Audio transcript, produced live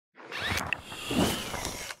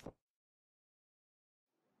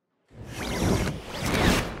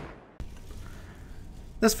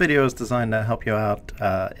This video is designed to help you out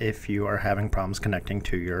if you are having problems connecting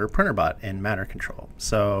to your printer bot in MatterControl.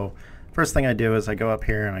 So first thing I do is I go up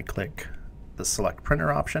here and I click the select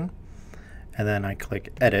printer option, and then I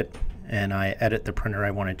click edit, and I edit the printer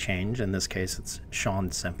I want to change. In this case it's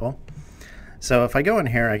Sean Simple. So if I go in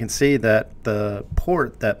here, I can see that the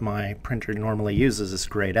port that my printer normally uses is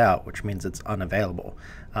grayed out, which means it's unavailable.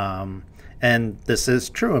 And this is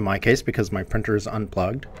true in my case because my printer is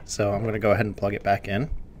unplugged. So I'm going to go ahead and plug it back in.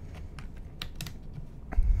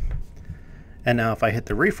 And now if I hit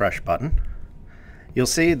the refresh button, you'll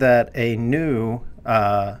see that a new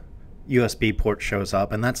USB port shows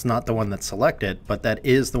up, and that's not the one that's selected, but that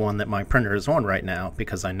is the one that my printer is on right now,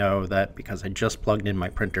 because I know that because I just plugged in my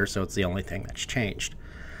printer, so it's the only thing that's changed.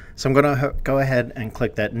 So I'm going to go ahead and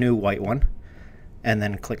click that new white one, and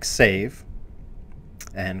then click Save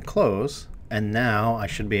and Close, and now I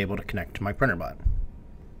should be able to connect to my printer bot.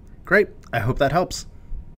 Great, I hope that helps.